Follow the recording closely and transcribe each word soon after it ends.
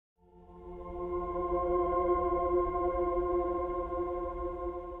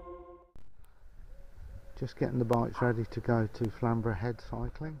Just getting the bikes ready to go to Flamborough Head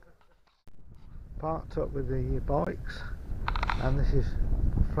cycling. Parked up with the bikes, and this is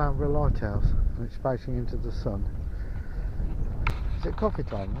Flamborough Lighthouse, and it's facing into the sun. Is it coffee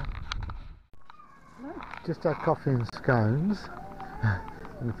time now? No. Just had coffee and scones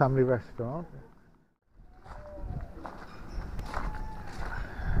in the family restaurant.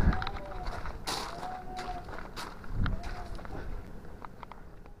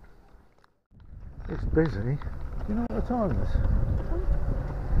 It's busy. Do you know what the time is?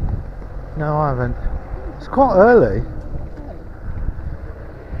 No, I haven't. It's quite early.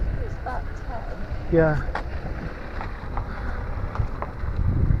 It's about 10. Yeah.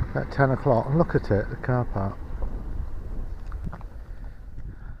 At 10 o'clock. Look at it, the car park.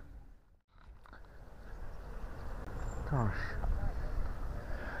 Gosh.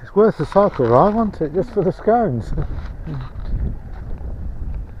 It's worth the cycle ride, wasn't it? Just for the scones.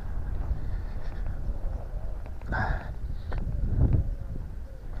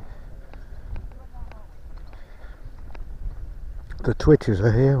 The twitchers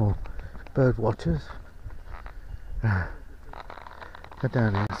are here, or bird watchers. Go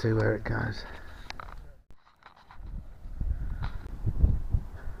down here and see where it goes.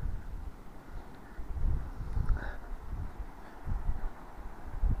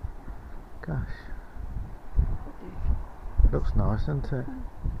 Gosh, looks nice, doesn't it?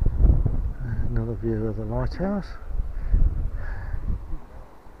 Another view of the lighthouse.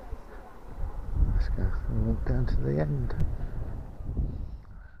 Let's go and walk down to the end.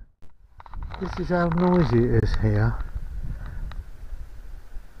 This is how noisy it is here.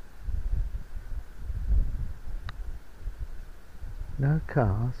 No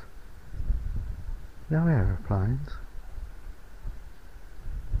cars, no aeroplanes.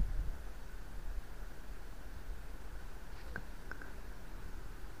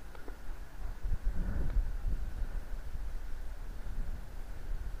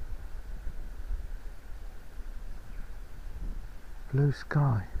 Blue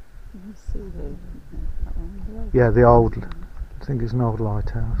sky. You see that one? Yeah, the old, I think it's an old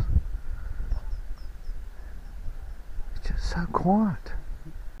lighthouse. It's just so quiet.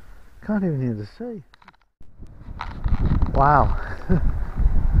 Can't even hear the sea. Wow.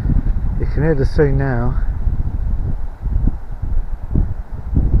 You can hear the sea now.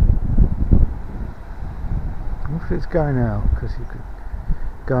 I wonder if it's going out, because you could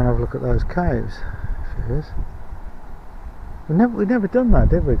go and have a look at those caves, if it is. We've never done that,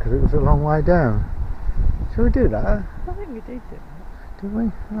 did we? Because it was a long way down. Shall we do that? I think we did that. Did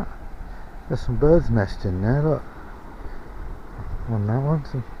we? Oh, there's some birds nesting there, look. On that one.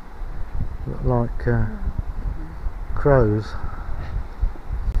 Some look like crows.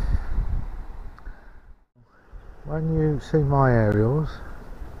 When you see my aerials,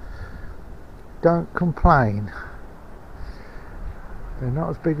 don't complain. They're not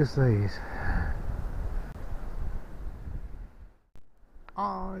as big as these.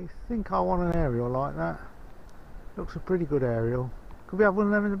 I think I want an aerial like that. Looks a pretty good aerial. Could we have one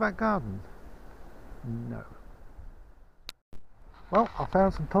of them in the back garden? No. Well, I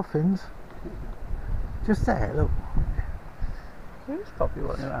found some puffins. Just there, look. There's probably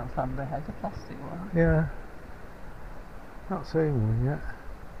one around Flamborough Head, a plastic one. Yeah. Not seen one yet.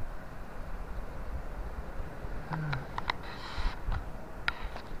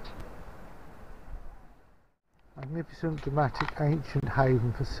 Magnificent, dramatic, ancient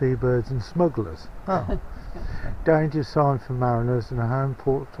haven for seabirds and smugglers. Oh. Danger sign for mariners and a home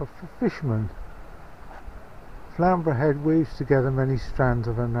port for fishermen. Flamborough Head weaves together many strands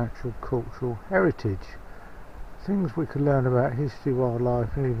of our natural cultural heritage. Things we could learn about history,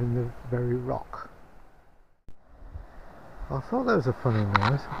 wildlife, and even the very rock. I thought that was a funny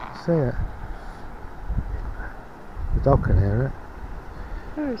noise. I can see it. The dog can hear it.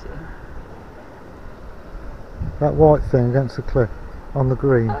 Where is it? That white thing against the cliff on the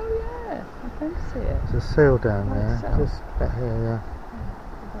green. Oh yeah, I can see it. There's a seal down there, Seal. just back here, yeah.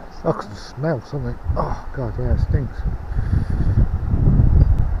 I can smell something. Oh god, yeah, it stinks.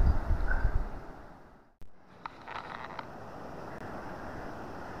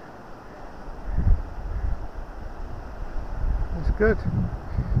 It's good.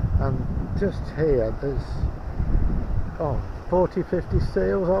 And just here there's 40-50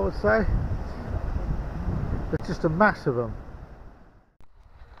 seals, I would say. There's just a mass of them.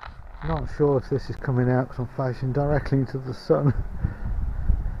 Not sure if this is coming out because I'm facing directly into the sun.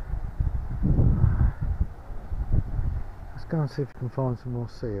 Let's go and see if we can find some more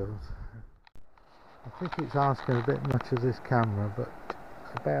seals. I think it's asking a bit much of this camera, but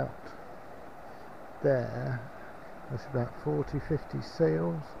about there, there's about 40-50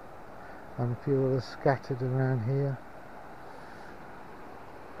 seals, and a few others scattered around here,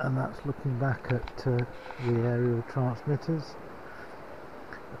 and that's looking back at the aerial transmitters,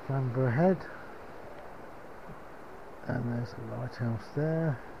 the Flamborough Head, and there's a lighthouse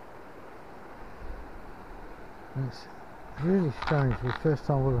there. And it's really strange, the first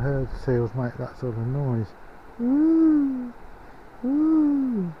time I've heard seals make that sort of noise. Woo!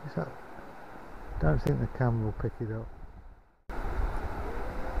 Woo! Don't think the camera will pick it up.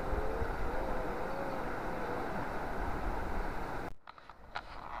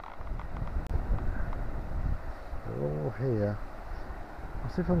 They're all here. I'll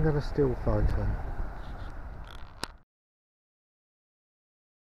see if I can get a still photo.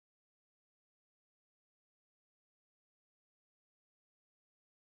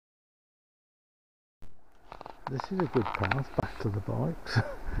 This is a good path back to the bikes.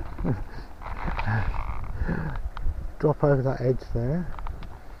 Drop over that edge there.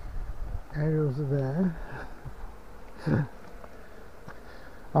 Aerials are there.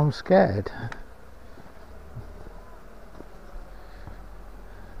 I'm scared.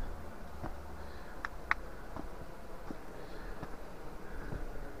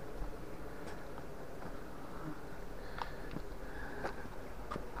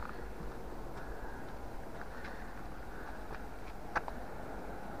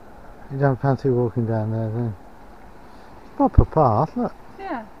 You don't fancy walking down there then? Proper path, look.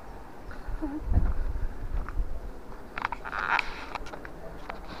 Yeah.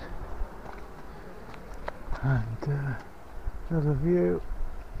 And there's a view.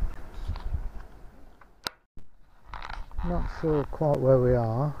 Not sure quite where we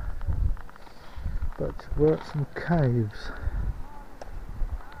are, but we're at some caves.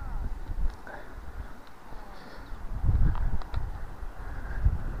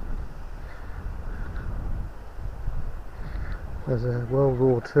 There's a World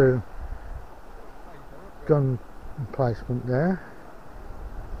War II gun emplacement there,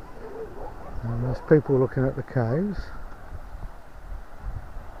 and there's people looking at the caves.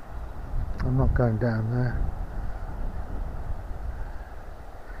 I'm not going down there.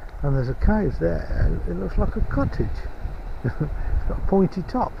 And there's a cave there, it looks like a cottage. It's got a pointy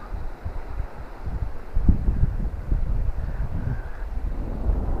top.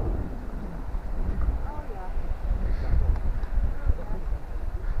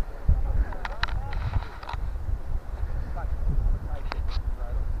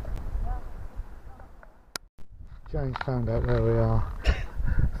 James found out where we are.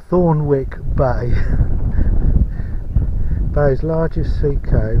 Thornwick Bay. Bay's largest sea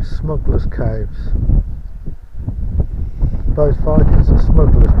caves, smugglers' caves. Both Vikings and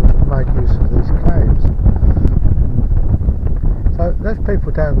smugglers made use of these caves. So those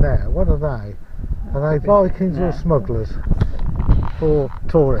people down there, what are they? Are they Vikings or smugglers? Or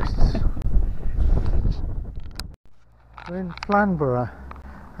tourists? We're in Flamborough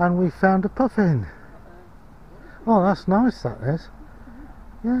and we found a puffin. Oh, that's nice, that is.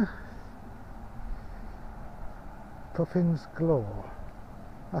 Yeah. Puffins Galore.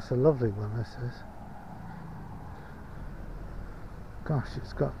 That's a lovely one, this is. Gosh,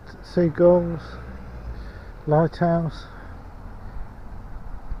 it's got seagulls, lighthouse,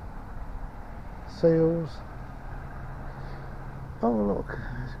 seals. Oh, look,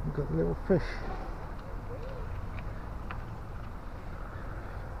 we've got little fish.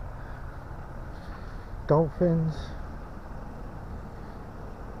 Dolphins.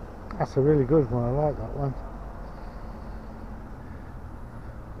 That's a really good one, I like that one.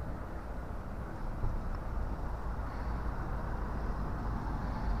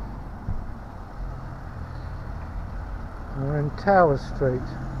 We're in Tower Street.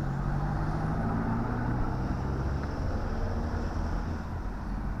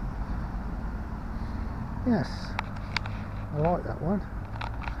 Yes, I like that one.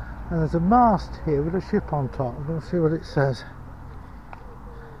 And there's a mast here with a ship on top. We're going to see what it says.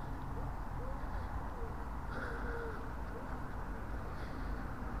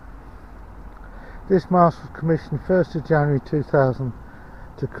 This mast was commissioned 1st of January 2000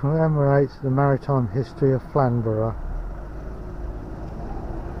 to commemorate the maritime history of Flamborough.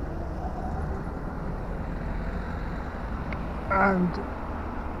 And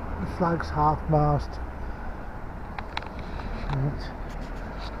the flag's half-mast. Right.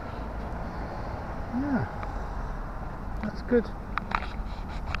 Yeah, that's good.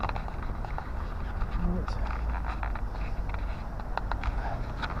 Right.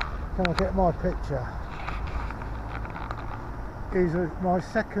 Can I get my picture? He's my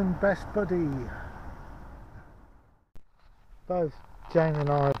second best buddy. Both Jane and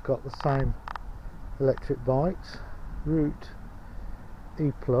I have got the same electric bikes, Route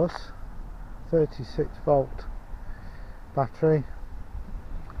E+, 36 volt battery,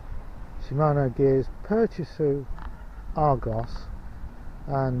 Shimano gears, purchased through Argos,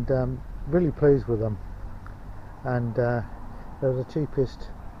 and really pleased with them. And they're the cheapest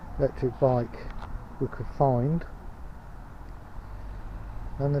electric bike we could find,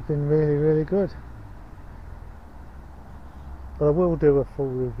 and they've been really good. But I will do a full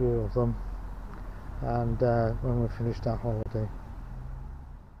review of them, and when we've finished our holiday.